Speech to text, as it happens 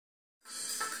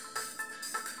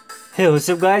Hey, what's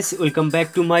up guys, welcome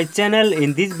back to my channel.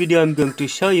 In this video I'm going to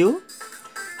show you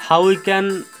how we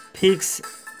can fix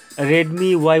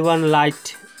Redmi Y1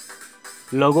 Lite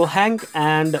logo hang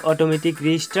and automatic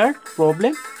restart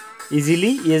problem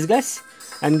easily. Yes guys,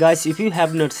 and guys, if you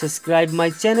have not subscribed my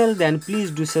channel, then please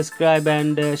do subscribe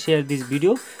and share this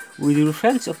video with your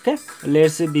friends. Okay,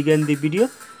 let's begin the video.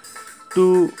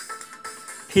 To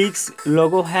fix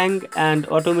logo hang and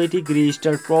automatic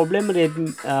restart problem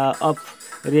of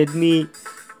Redmi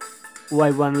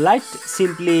Y1 Lite,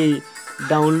 simply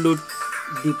download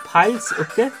the files.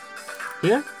 Okay,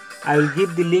 here I will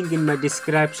give the link in my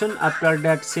description. After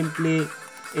that, simply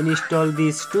install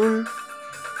these tools.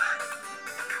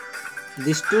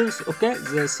 Okay,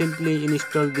 just simply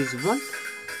install this one.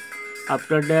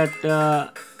 After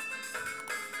that,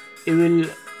 you will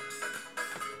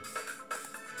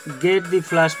get the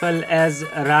flash file as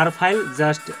a rar file.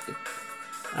 Just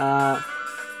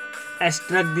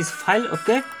extract this file.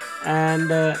 Okay,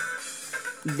 and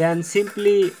then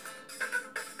simply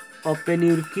open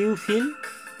your queue field.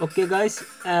 Okay guys,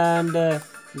 and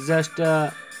just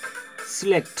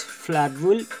select flat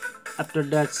wheel. After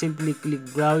that, simply click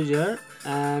browser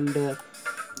and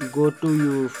go to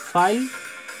your file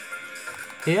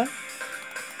here.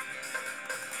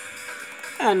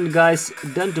 And guys,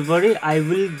 don't worry, I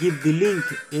will give the link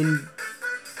in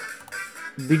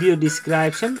video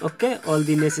description. Okay, all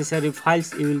the necessary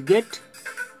files you will get.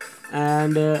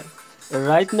 And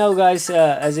right now guys,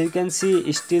 as you can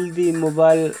see, still the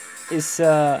mobile is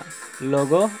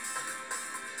logo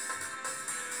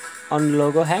on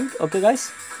logo hang. Okay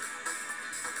guys,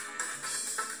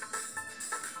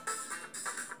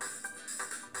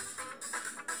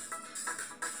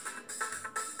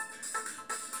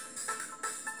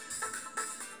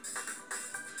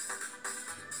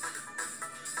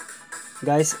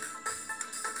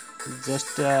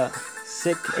 just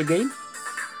check again.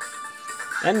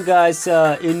 And guys,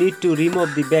 you need to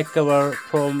remove the back cover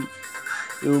from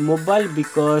your mobile,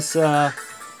 because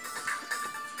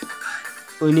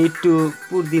we need to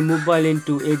put the mobile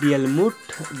into ADL mode.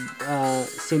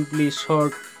 Simply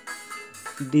short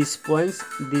these points,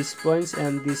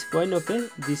 and this point. Okay,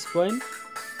 this point,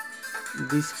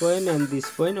 and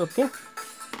this point. Okay,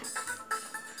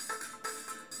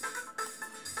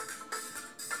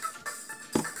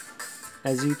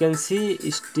 as you can see,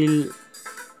 still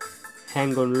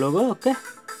hang on logo. Okay,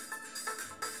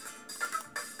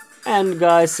 and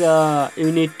guys,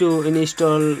 you need to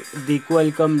install the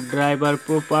Qualcomm driver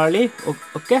properly.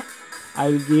 Okay, I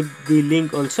will give the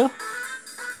link also.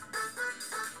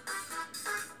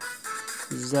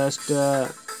 Just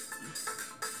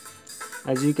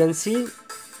as you can see,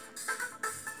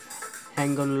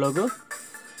 hang on logo.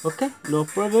 Okay, no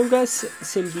problem guys,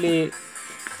 simply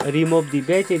remove the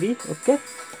battery. Okay,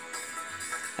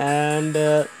 and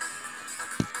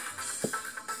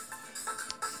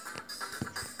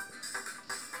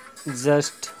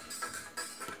just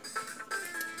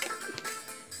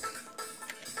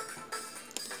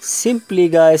simply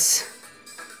guys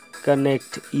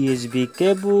connect USB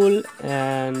cable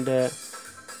and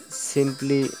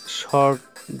simply short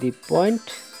the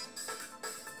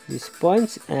these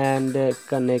points, and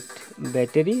connect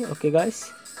battery. Okay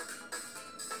guys,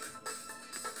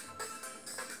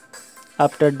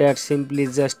 after that, simply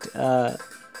just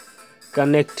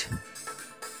connect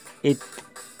it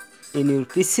in your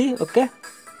PC. Okay,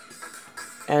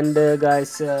 and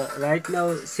guys, right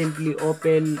now simply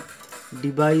open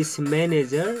device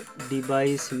manager.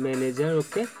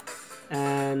 Okay,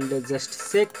 and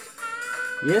just check.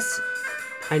 Yes,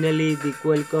 finally the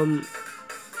Qualcomm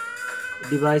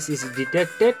device is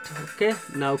detected. Okay,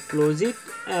 now close it,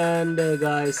 and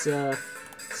guys,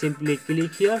 simply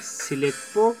click here, select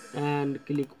port and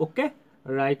click OK.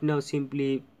 Right now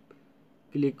simply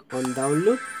click on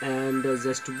download and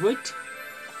just wait.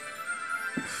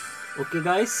 Okay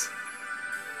guys,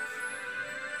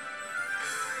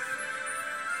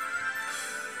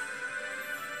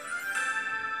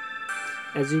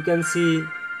 as you can see,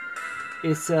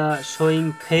 it's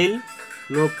showing fail.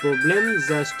 No problem,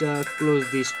 just close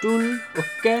this tool.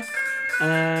 Okay,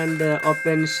 and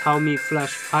open Xiaomi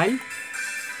flash file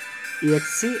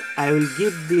exe. I will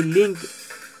give the link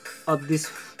of this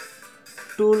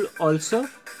tool also.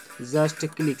 Just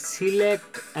click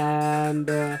select and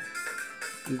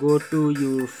go to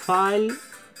your file.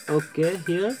 Okay,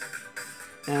 here,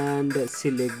 and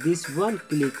select this one,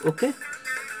 click OK,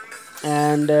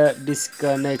 and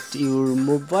disconnect your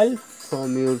mobile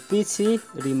from your PC,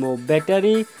 remove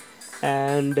battery,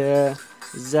 and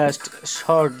just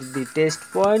short the test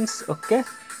points. Okay,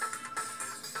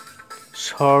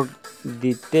 short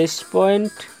the test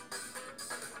point.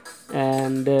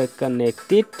 and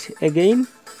connect it again,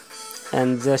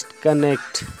 and just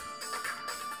connect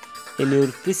in your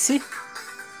PC.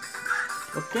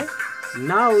 Okay,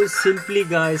 now simply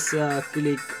guys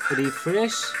click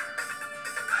refresh,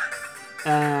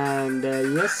 and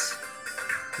yes,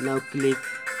 now click,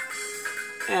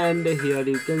 and here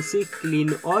you can see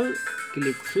clean all,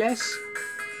 click flash.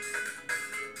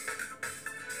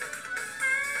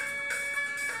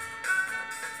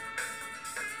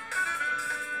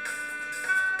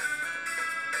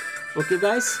 Okay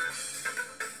guys,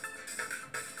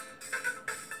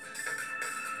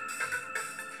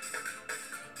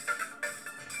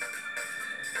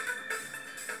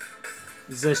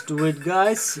 just wait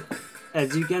guys,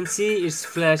 as you can see it's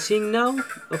flashing now.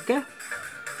 Okay,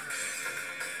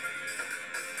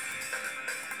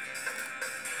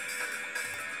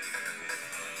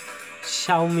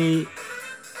 Xiaomi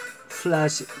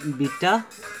Flash Beta.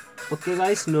 Okay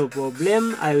guys, no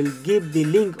problem, I will give the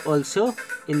link also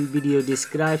in video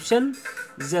description.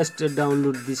 Just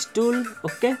download this tool.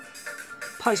 Okay,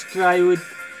 first try with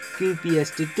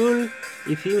QPST tool.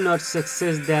 If you not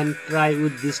success, then try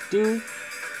with this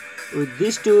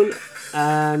tool,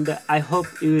 and I hope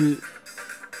you will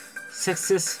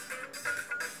success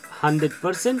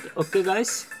 100%. Okay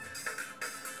guys,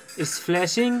 it's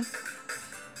flashing.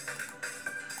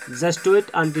 Just wait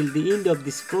until the end of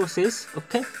this process.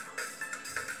 Okay,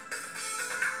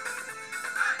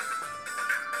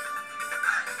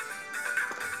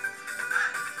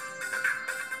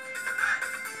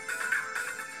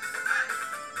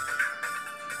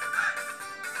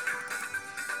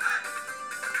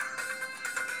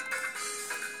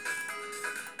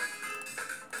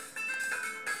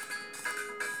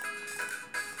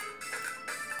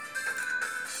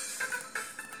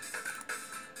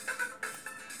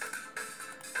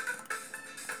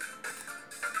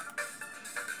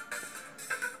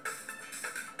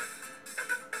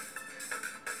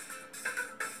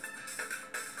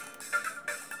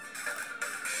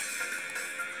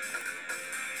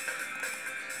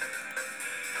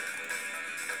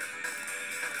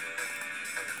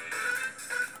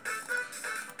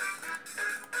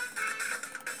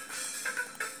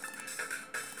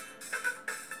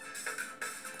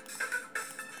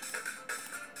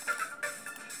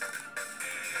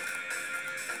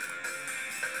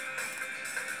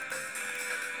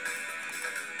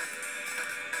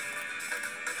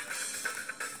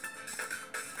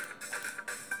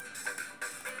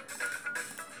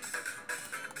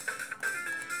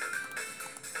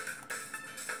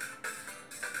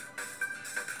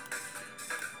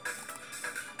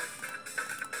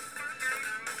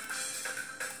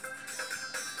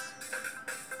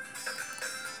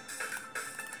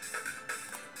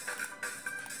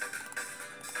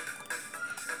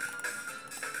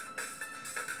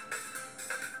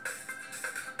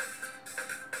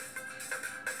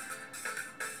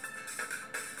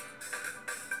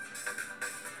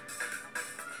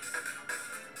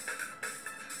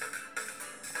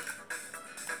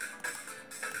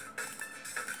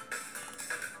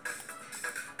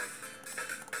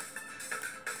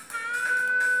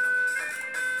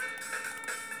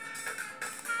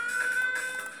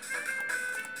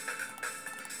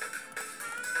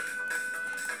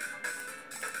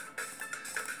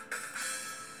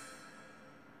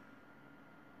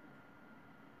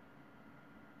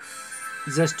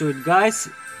 just wait guys,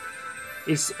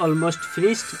 it's almost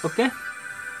finished. Okay,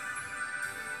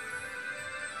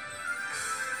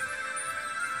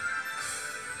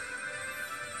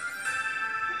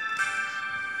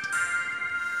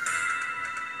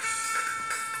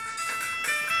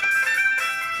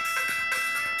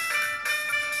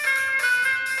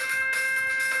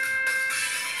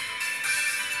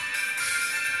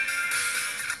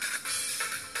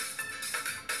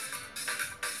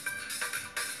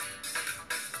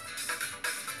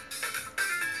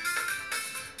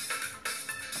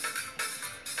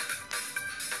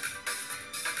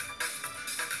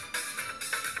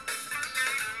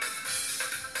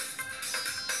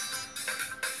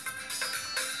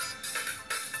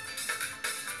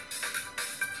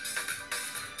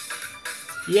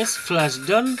 yes, flash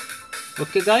done.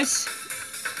 Okay guys,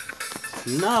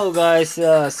 now guys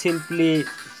simply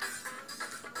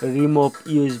remove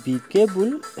USB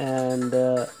cable, and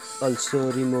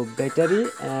also remove battery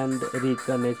and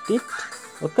reconnect it.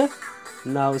 Okay,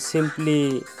 now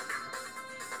simply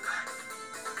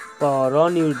power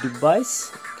on your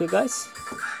device. Okay guys,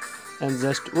 and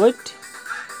just wait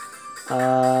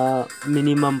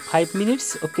minimum 5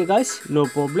 minutes. Okay guys, no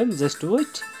problem, just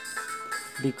wait,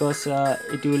 because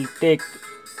it will take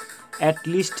at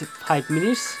least 5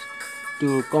 minutes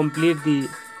to complete the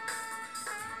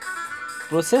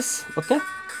process. Okay.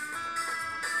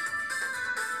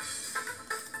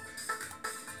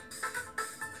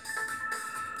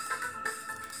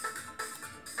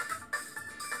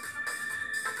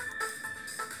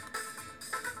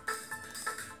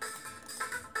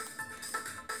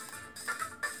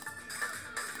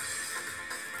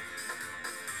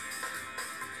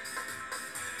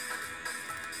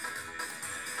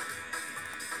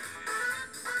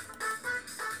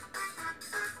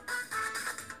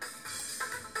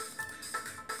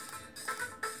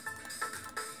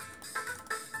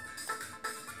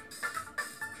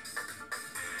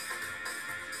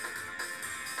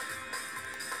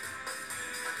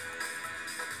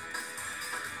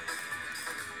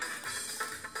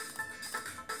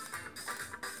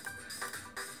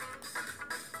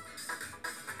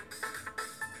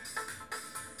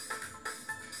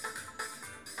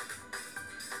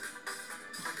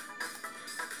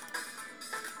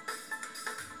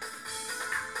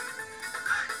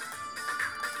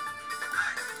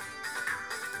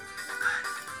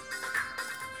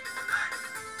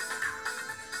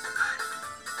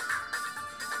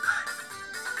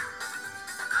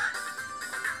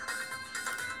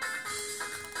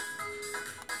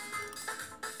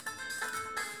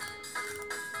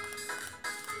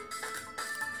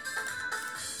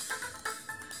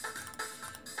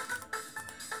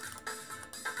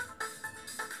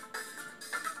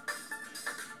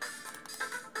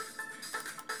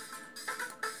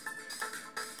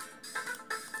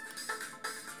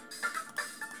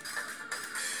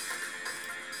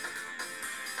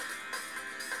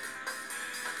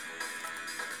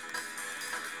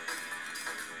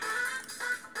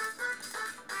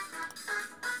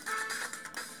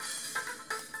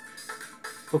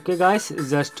 Okay guys,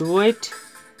 just wait.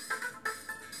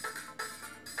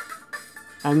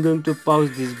 I'm going to pause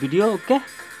this video, okay?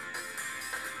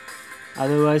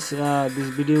 Otherwise this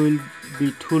video will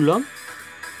be too long.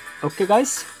 Okay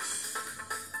guys,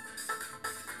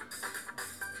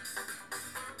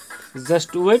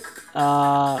 just wait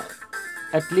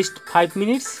at least 5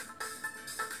 minutes.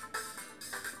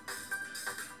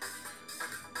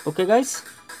 Okay guys.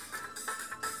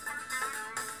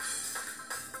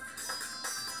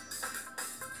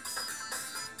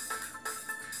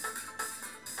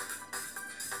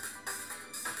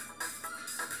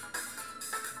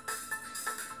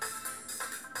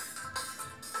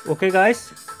 Okay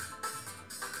guys,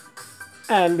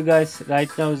 and guys, right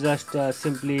now just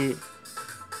simply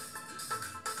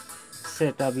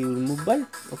set up your mobile.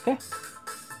 Okay.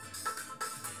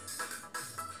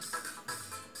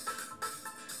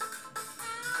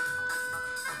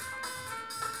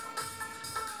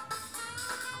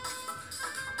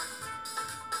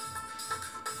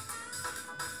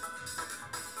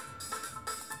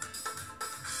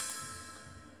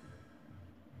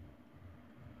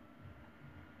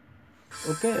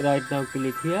 Okay, right now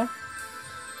click here,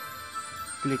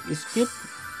 click skip,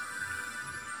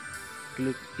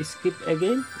 click skip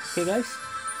again. Okay guys.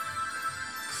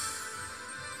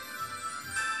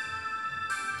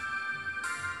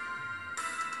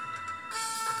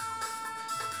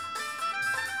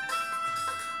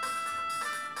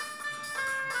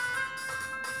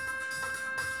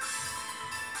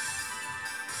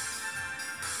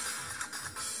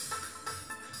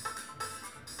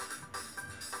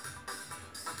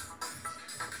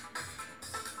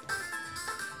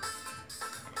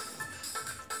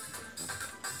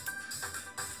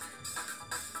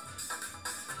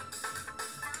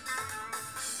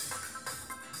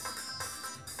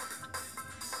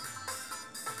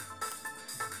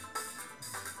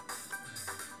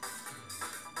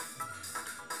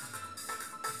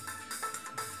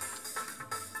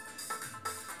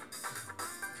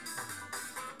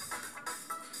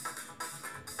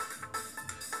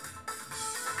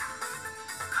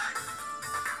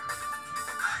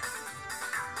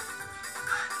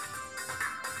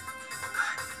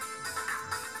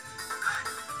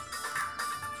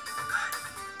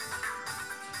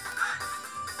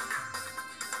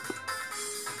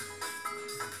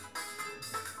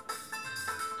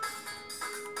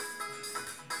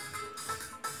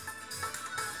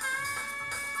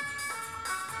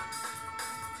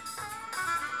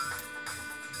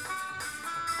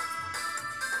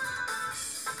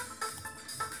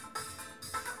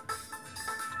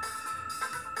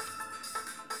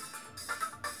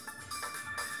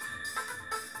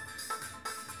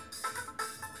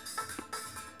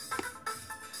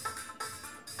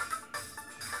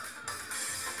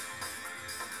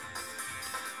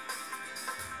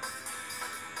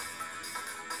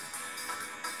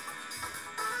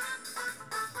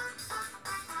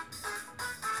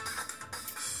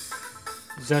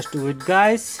 Just wait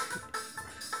guys.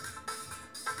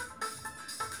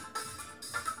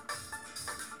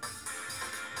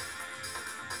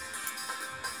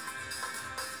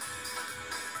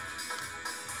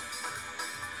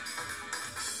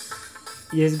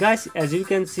 Yes guys, as you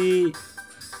can see,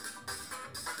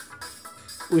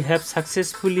 we have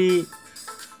successfully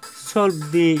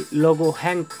solved the logo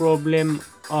hang problem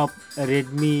of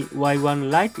Redmi Y1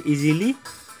 Lite easily.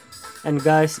 And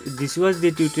guys, this was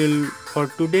the tutorial for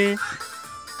today.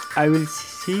 I will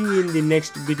see you in the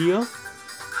next video.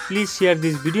 Please share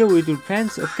this video with your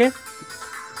friends. Okay,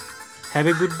 have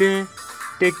a good day,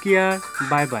 take care,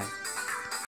 bye bye.